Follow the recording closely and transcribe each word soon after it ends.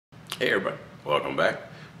Hey everybody, welcome back.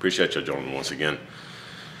 Appreciate you joining me once again.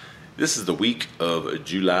 This is the week of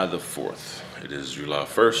July the 4th. It is July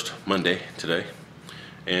 1st, Monday today.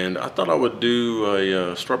 And I thought I would do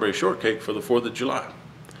a strawberry shortcake for the 4th of July.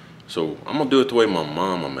 So I'm gonna do it the way my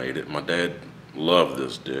mama made it. My dad loved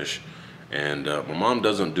this dish. And my mom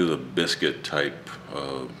doesn't do the biscuit type,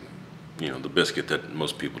 the biscuit that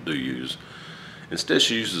most people do use. Instead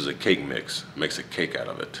she uses a cake mix, makes a cake out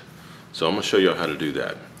of it. So I'm gonna show you how to do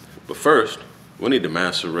that. But first, we need to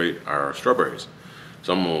macerate our strawberries.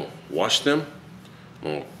 So I'm gonna wash them,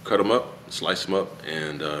 I'm gonna cut them up, slice them up,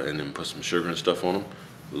 and then put some sugar and stuff on them,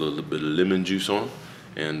 a little bit of lemon juice on them.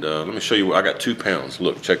 And let me show you what I got. 2 pounds.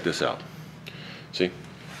 Look, check this out. See?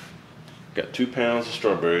 Got 2 pounds of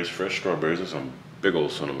strawberries, fresh strawberries. There's some big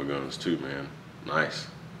old son of a guns too, man. Nice.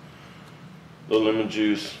 A little lemon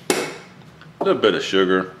juice, a little bit of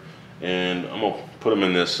sugar, and I'm gonna put them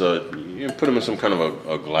in this. You put them in some kind of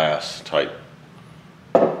a glass type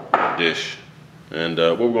dish. And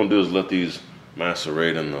what we're gonna do is let these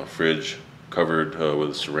macerate in the fridge, covered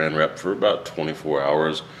with saran wrap for about 24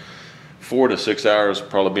 hours. 4 to 6 hours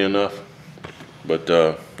would probably be enough. But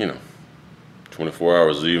 24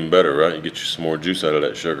 hours is even better, right? You get you some more juice out of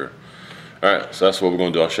that sugar. All right, so that's what we're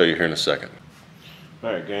gonna do. I'll show you here in a second.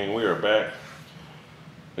 All right, gang, we are back.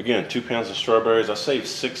 Again, 2 pounds of strawberries. I saved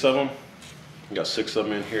 6 of them. I got 6 of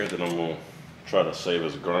them in here that I'm gonna try to save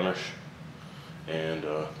as garnish. And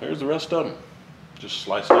here's the rest of them. Just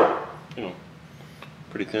sliced up,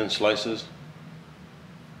 pretty thin slices.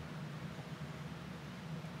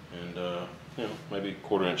 And maybe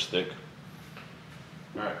 1/4 inch thick.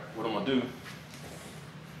 All right, what I'm gonna do,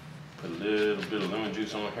 put a little bit of lemon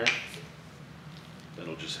juice on here.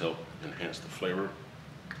 That'll just help enhance the flavor.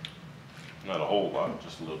 Not a whole lot,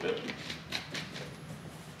 just a little bit.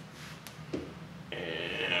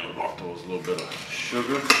 And we're gonna throw a little bit of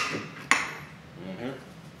sugar in here.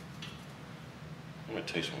 I'm gonna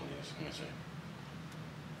taste one of these. Let me see.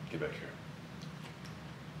 Get back here.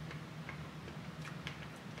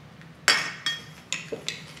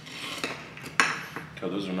 Okay,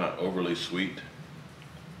 those are not overly sweet.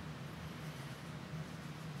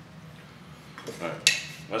 All right,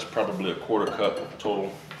 that's probably a 1/4 cup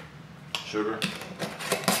total sugar.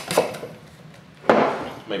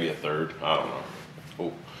 Maybe a 1/3, I don't know.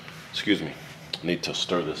 Oh, excuse me. I need to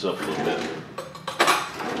stir this up a little bit.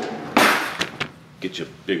 Get your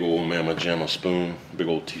big old Mama Jamma spoon, big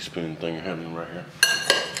old teaspoon thing you're having right here.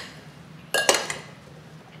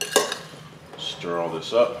 Stir all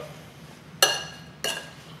this up.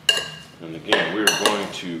 And again, we're going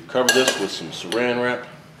to cover this with some saran wrap.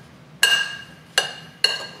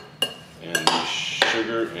 And the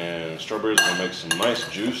sugar and strawberries are gonna make some nice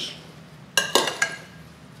juice.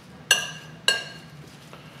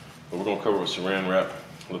 But we're gonna cover with saran wrap.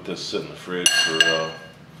 Let this sit in the fridge for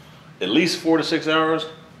at least 4 to 6 hours.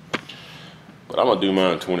 But I'm gonna do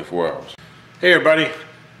mine in 24 hours. Hey everybody,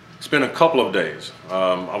 it's been a couple of days.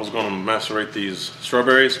 I was gonna macerate these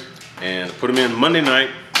strawberries and put them in Monday night,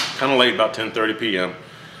 kind of late, about 10:30 p.m.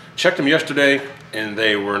 Checked them yesterday and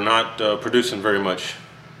they were not producing very much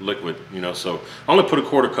liquid, so I only put a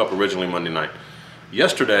 1/4 cup originally Monday night.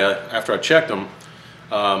 Yesterday, after I checked them,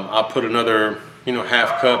 I put another,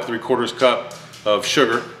 1/2 cup, 3/4 cup of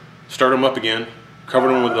sugar, stirred them up again, covered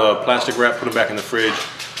them with plastic wrap, put them back in the fridge.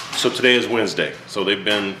 So today is Wednesday. So they've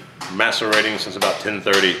been macerating since about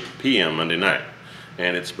 10:30 p.m. Monday night.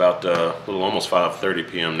 And it's about almost 5:30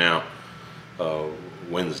 p.m. now,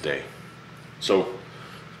 Wednesday. So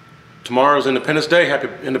tomorrow's Independence Day. Happy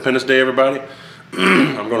Independence Day, everybody.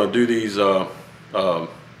 I'm gonna do these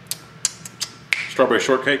strawberry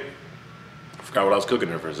shortcake. I forgot what I was cooking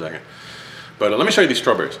there for a second. But let me show you these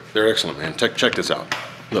strawberries. They're excellent, man. Check this out.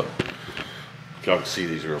 Look, if y'all can see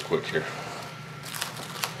these real quick here.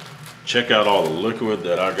 Check out all the liquid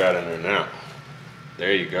that I got in there now.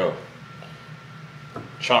 There you go.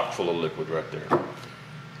 Chock full of liquid right there.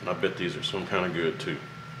 And I bet these are some kind of good too.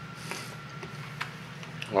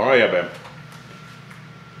 All right, yeah, babe.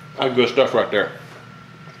 That's good stuff right there.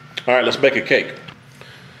 All right, let's bake a cake.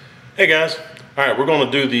 Hey guys. All right, we're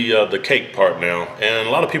going to do the cake part now. And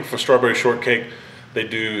a lot of people for strawberry shortcake, they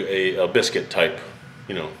do a biscuit type,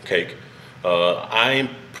 cake.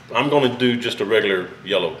 I'm going to do just a regular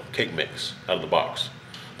yellow cake mix out of the box,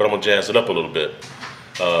 but I'm going to jazz it up a little bit.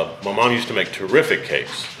 My mom used to make terrific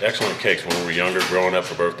cakes, excellent cakes when we were younger, growing up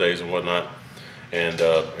for birthdays and whatnot. And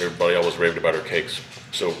everybody always raved about her cakes.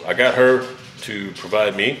 So I got her to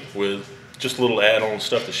provide me with just a little add-on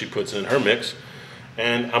stuff that she puts in her mix,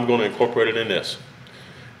 and I'm going to incorporate it in this.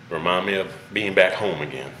 Remind me of being back home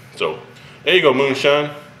again. So there you go, Moonshine.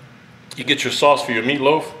 You get your sauce for your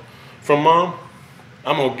meatloaf, from Mom,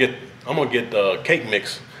 I'm gonna get cake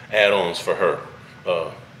mix add-ons for her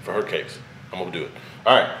cakes. I'm gonna do it.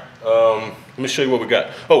 All right. Let me show you what we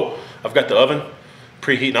got. Oh, I've got the oven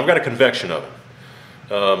preheating. I've got a convection oven.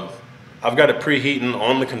 I've got it preheating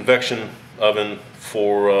on the convection oven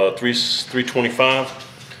for 325.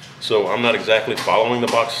 So I'm not exactly following the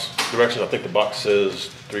box directions. I think the box says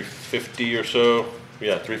 350 or so.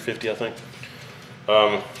 Yeah, 350 I think.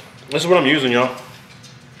 This is what I'm using, y'all.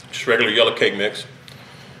 Just regular yellow cake mix.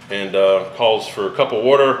 And calls for a cup of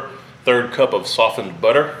water, 1/3 cup of softened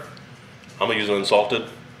butter. I'm gonna use unsalted,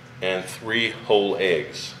 and 3 whole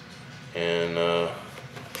eggs. And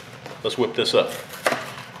let's whip this up.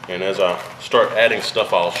 And as I start adding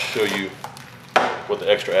stuff, I'll show you what the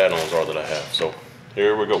extra add-ons are that I have. So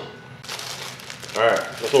here we go. All right,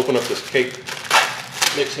 let's open up this cake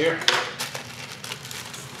mix here.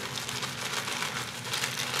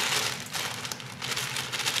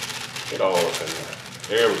 Get all up in there.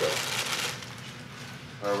 There we go.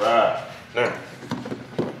 All right, now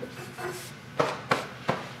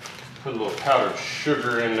put a little powdered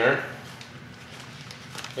sugar in there.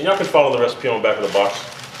 And y'all can follow the recipe on the back of the box.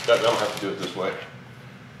 I don't have to do it this way.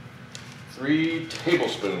 3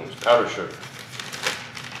 tablespoons powdered sugar.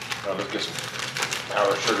 Now let's get some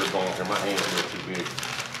powdered sugar going here. My hands are too big.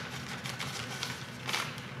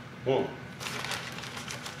 1,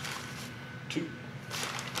 2,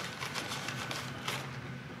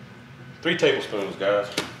 3 tablespoons, guys.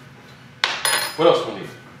 What else do we need?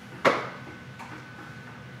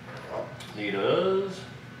 Need us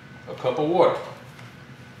a cup of water.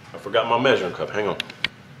 I forgot my measuring cup. Hang on.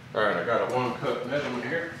 All right, I got a 1 cup measurement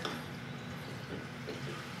here.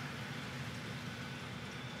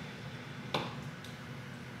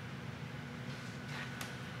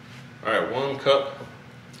 All right, 1 cup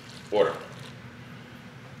water.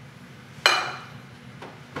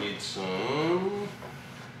 Need some,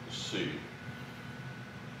 let's see,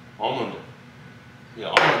 almond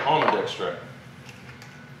extract.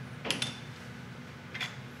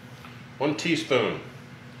 1 teaspoon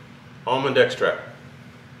almond extract.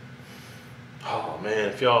 Oh man,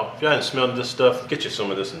 if y'all hadn't smelled this stuff, get you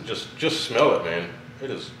some of this and just smell it, man.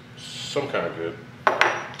 It is some kind of good. Got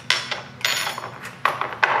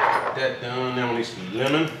that done. Now we need some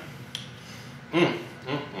lemon.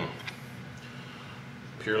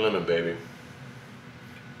 Pure lemon, baby.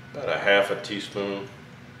 About a 1/2 teaspoon,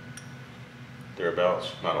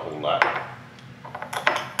 thereabouts. Not a whole lot.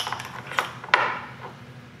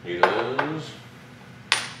 Need us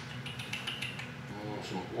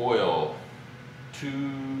some oil.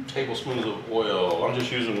 2 tablespoons of oil. I'm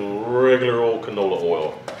just using regular old canola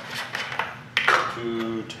oil.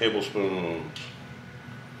 2 tablespoons.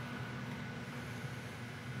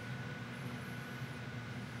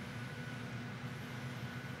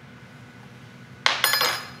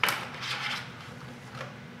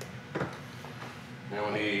 Now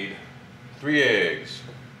we need 3 eggs.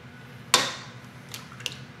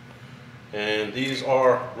 And these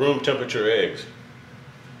are room temperature eggs.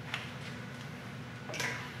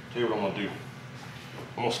 Tell you what I'm gonna do.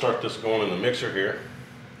 I'm gonna start this going in the mixer here.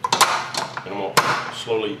 And I'm gonna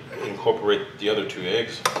slowly incorporate the other 2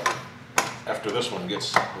 eggs after this one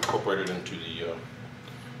gets incorporated into the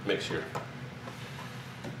mix here.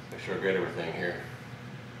 Make sure I get everything here.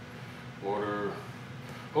 Water.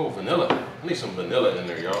 Oh, vanilla. I need some vanilla in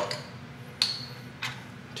there, y'all.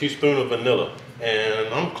 Teaspoon of vanilla.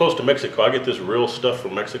 And I'm close to Mexico. I get this real stuff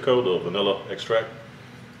from Mexico, the vanilla extract.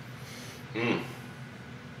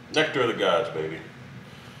 Nectar of the gods, baby.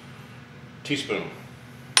 Teaspoon.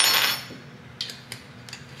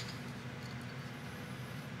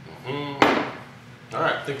 All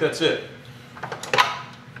right, I think that's it.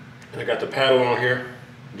 And I got the paddle on here.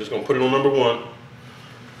 I'm just gonna put it on number 1.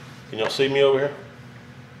 Can y'all see me over here?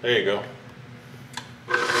 There you go.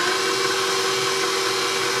 I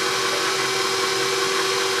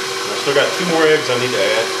still got 2 more eggs I need to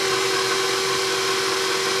add.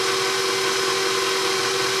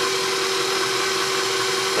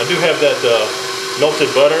 I do have that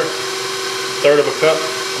melted butter, 1/3 of a cup.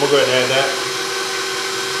 I'm gonna go ahead and add that.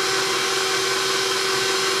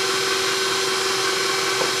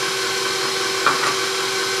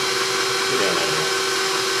 Get down there.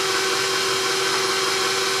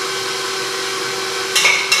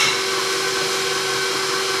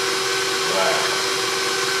 Wow.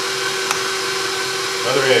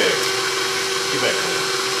 Another egg. Get back home.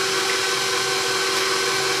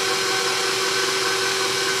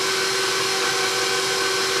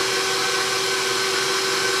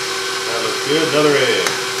 Good, another egg.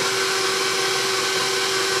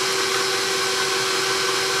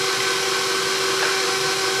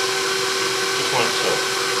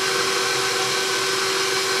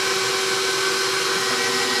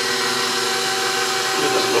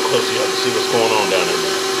 going on down there,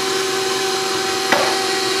 man.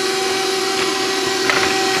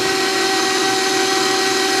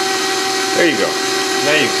 There you go.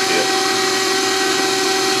 Now you can see it.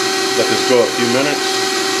 Let this go a few minutes.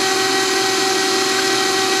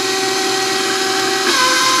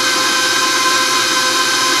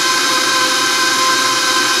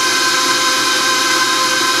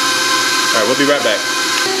 All right, we'll be right back.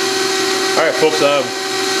 All right, folks, I've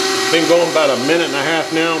been going about a minute and a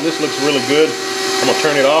half now. This looks really good. I'm gonna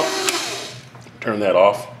turn it off. Turn that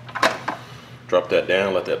off. Drop that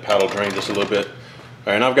down, let that paddle drain just a little bit. All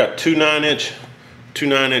right, and I've got two 9-inch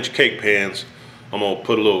cake pans. I'm gonna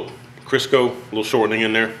put a little Crisco, a little shortening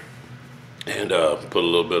in there, and put a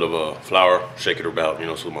little bit of flour, shake it about, you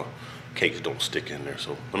know, so my cakes don't stick in there.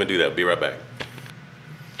 So let me do that, be right back.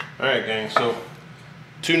 All right, gang, so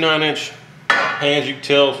two 9-inch pans, you can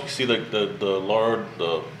tell, you see the lard,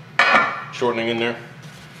 the shortening in there.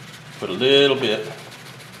 Put a little bit,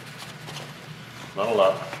 not a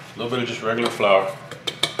lot, a little bit of just regular flour.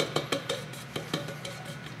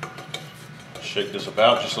 Shake this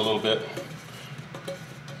about just a little bit.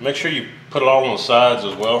 Make sure you put it all on the sides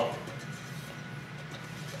as well.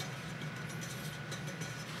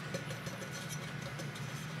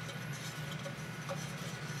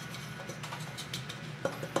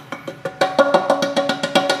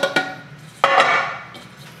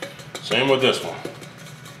 Same with this one.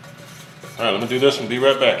 All right, let me do this and be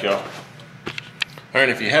right back, y'all. All right,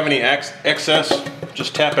 if you have any excess,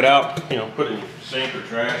 just tap it out, you know, put it in your sink or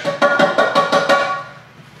trash.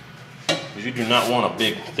 Because you do not want a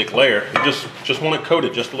big, thick layer. You just want it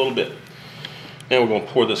coated just a little bit. Now we're gonna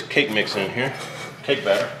pour this cake mix in here, cake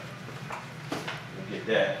batter. Get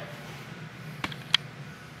that.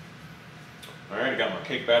 All right, I got my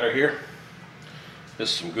cake batter here. This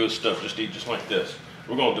is some good stuff, just eat just like this.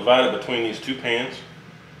 We're gonna divide it between these two pans.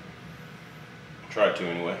 Try to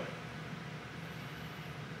anyway.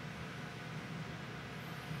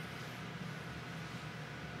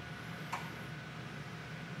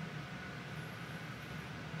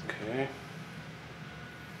 Okay.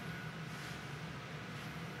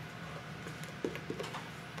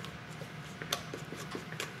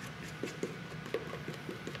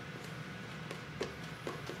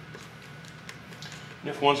 And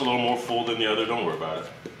if one's a little more full than the other, don't worry about it.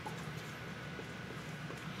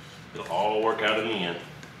 It'll all work out in the end.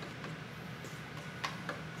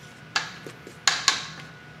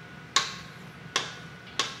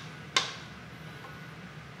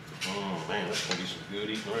 Oh man, that's gonna be some good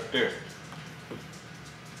eating right there.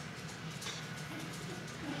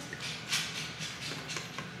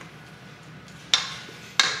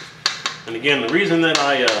 And again, the reason that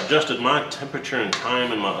I adjusted my temperature and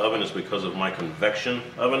time in my oven is because of my convection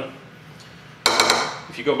oven.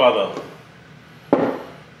 If you go by the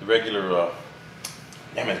regular,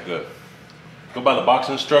 damn it's good. Go by the box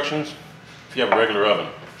instructions. If you have a regular oven,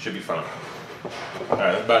 it should be fine. All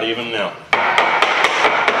right, that's about even now.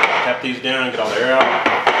 Tap these down, get all the air out.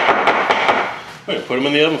 We're gonna put them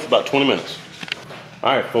in the oven for about 20 minutes.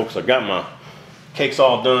 All right, folks, I got my cakes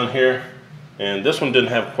all done here. And this one didn't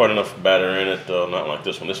have quite enough batter in it, not like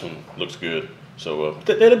this one. This one looks good. So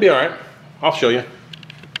it'll be all right. I'll show you.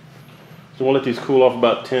 So we'll let these cool off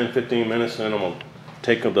about 10-15 minutes, and then I'm gonna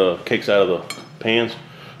take the cakes out of the pans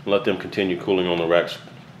and let them continue cooling on the racks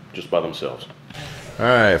just by themselves. All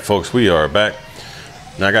right, folks, we are back.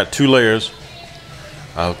 Now I got two layers.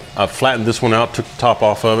 I've flattened this one out, took the top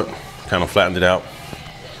off of it, kind of flattened it out.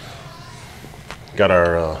 Got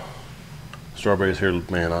our strawberries here.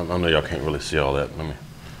 Man, I know y'all can't really see all that. Let me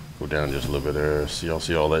go down just a little bit there. Y'all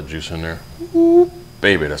see all that juice in there? Ooh,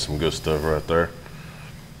 baby, that's some good stuff right there.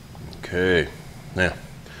 Okay, now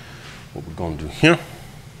what we're gonna do here,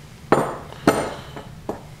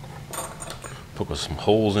 poke some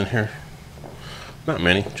holes in here. Not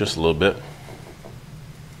many, just a little bit.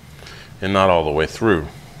 And not all the way through.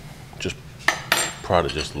 Just prod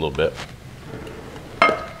it just a little bit.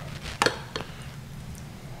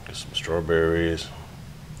 Get some strawberries.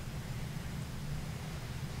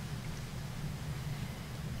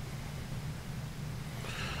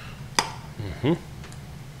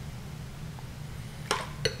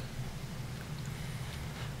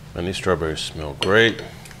 And these strawberries smell great.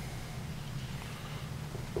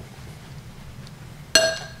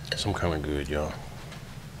 Some kind of good, y'all.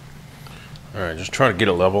 All right, just try to get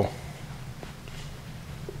it level.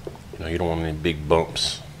 You know, you don't want any big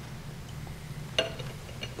bumps.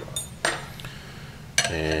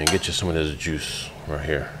 And get you some of this juice right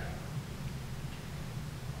here.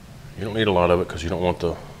 You don't need a lot of it because you don't want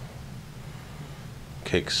the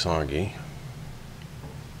cake soggy.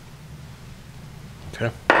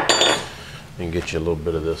 Okay. and get you a little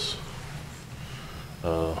bit of this,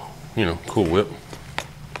 you know, Cool Whip,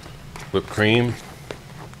 whipped cream,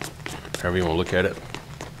 however you want to look at it.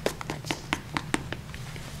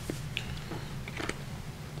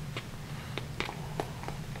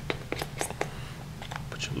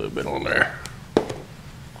 Put you a little bit on there.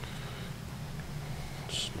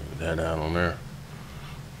 Smooth that out on there.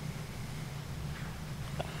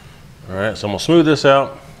 All right, so I'm gonna smooth this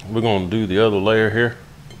out. We're gonna do the other layer here,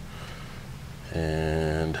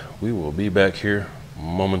 and we will be back here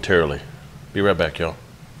momentarily. Be right back, y'all.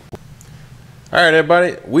 All right,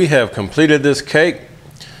 everybody, we have completed this cake.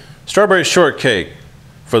 Strawberry shortcake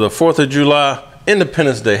for the 4th of July,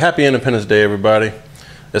 Independence Day. Happy Independence Day, everybody.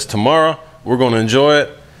 It's tomorrow. We're gonna enjoy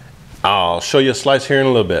it. I'll show you a slice here in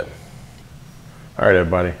a little bit. All right,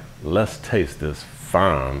 everybody, let's taste this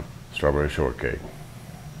fine strawberry shortcake.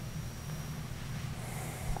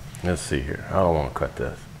 Let's see here. I don't want to cut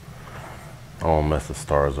this. I don't want to mess the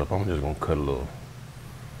stars up. I'm just going to cut a little.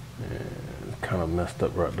 Yeah, it's kind of messed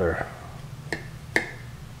up right there.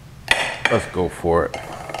 Let's go for it.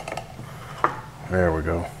 There we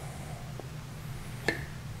go.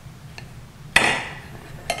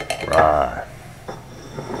 Right.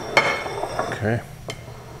 Okay.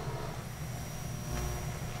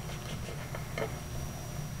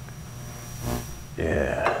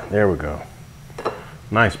 Yeah, there we go.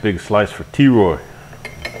 Nice big slice for T-Roy.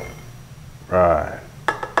 Right.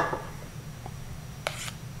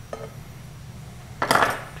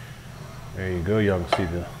 There you go. Y'all can see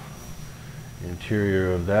the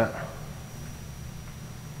interior of that.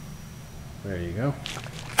 There you go.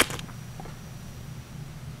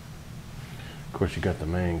 Of course, you got the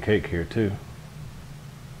main cake here too.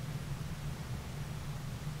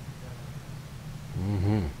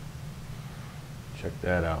 Check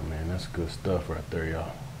that out, man. That's good stuff right there,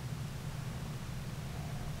 y'all.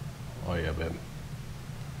 Oh yeah, baby.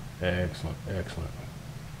 Excellent, excellent.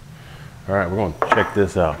 All right, we're going to check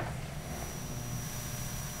this out.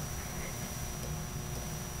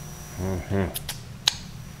 Okay,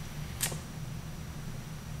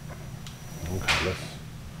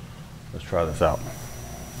 let's try this out.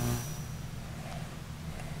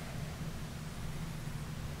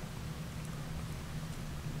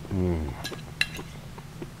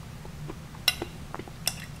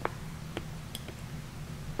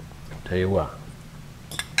 Tell you what,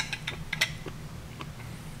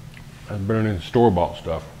 that's better than store-bought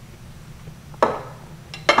stuff.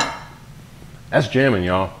 That's jamming,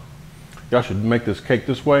 y'all. Y'all should make this cake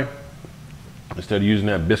this way instead of using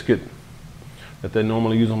that biscuit that they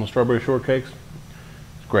normally use on the strawberry shortcakes.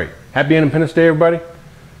 It's great. Happy Independence Day, everybody.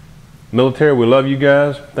 Military, we love you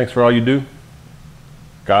guys. Thanks for all you do.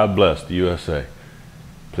 God bless the USA.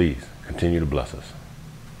 Please continue to bless us.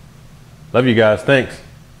 Love you guys. Thanks.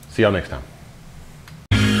 See y'all next time.